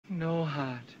no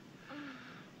heart.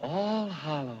 All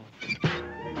hollow.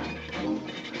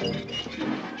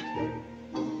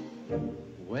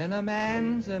 When a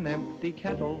man's an empty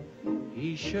kettle,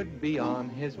 he should be on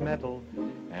his mettle,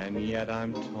 and yet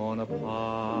I'm torn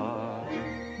apart.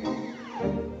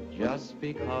 Just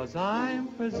because I'm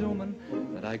presuming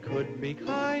that I could be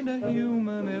kinda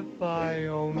human if I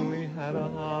only had a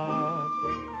heart.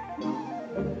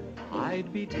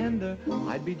 I'd be tender,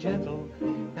 I'd be gentle,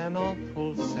 and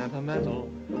awful sentimental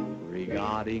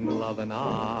regarding love and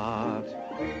art.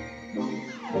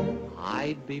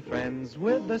 I'd be friends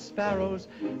with the sparrows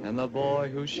and the boy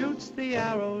who shoots the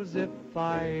arrows if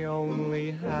I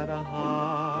only had a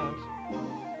heart.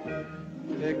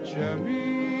 Picture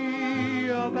me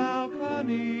a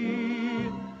balcony,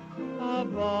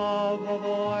 above a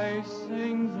voice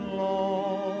sings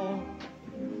low.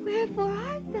 Wherefore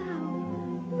art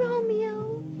thou,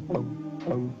 Romeo?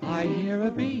 I hear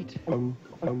a beat.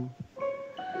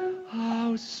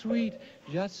 How sweet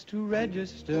just to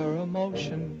register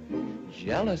emotion,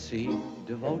 jealousy,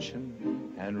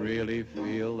 devotion, and really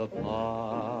feel the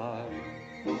part.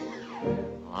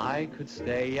 I could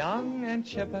stay young and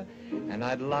chipper, and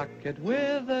I'd lock it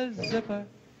with a zipper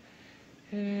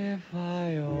if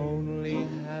I only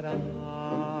had a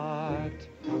heart.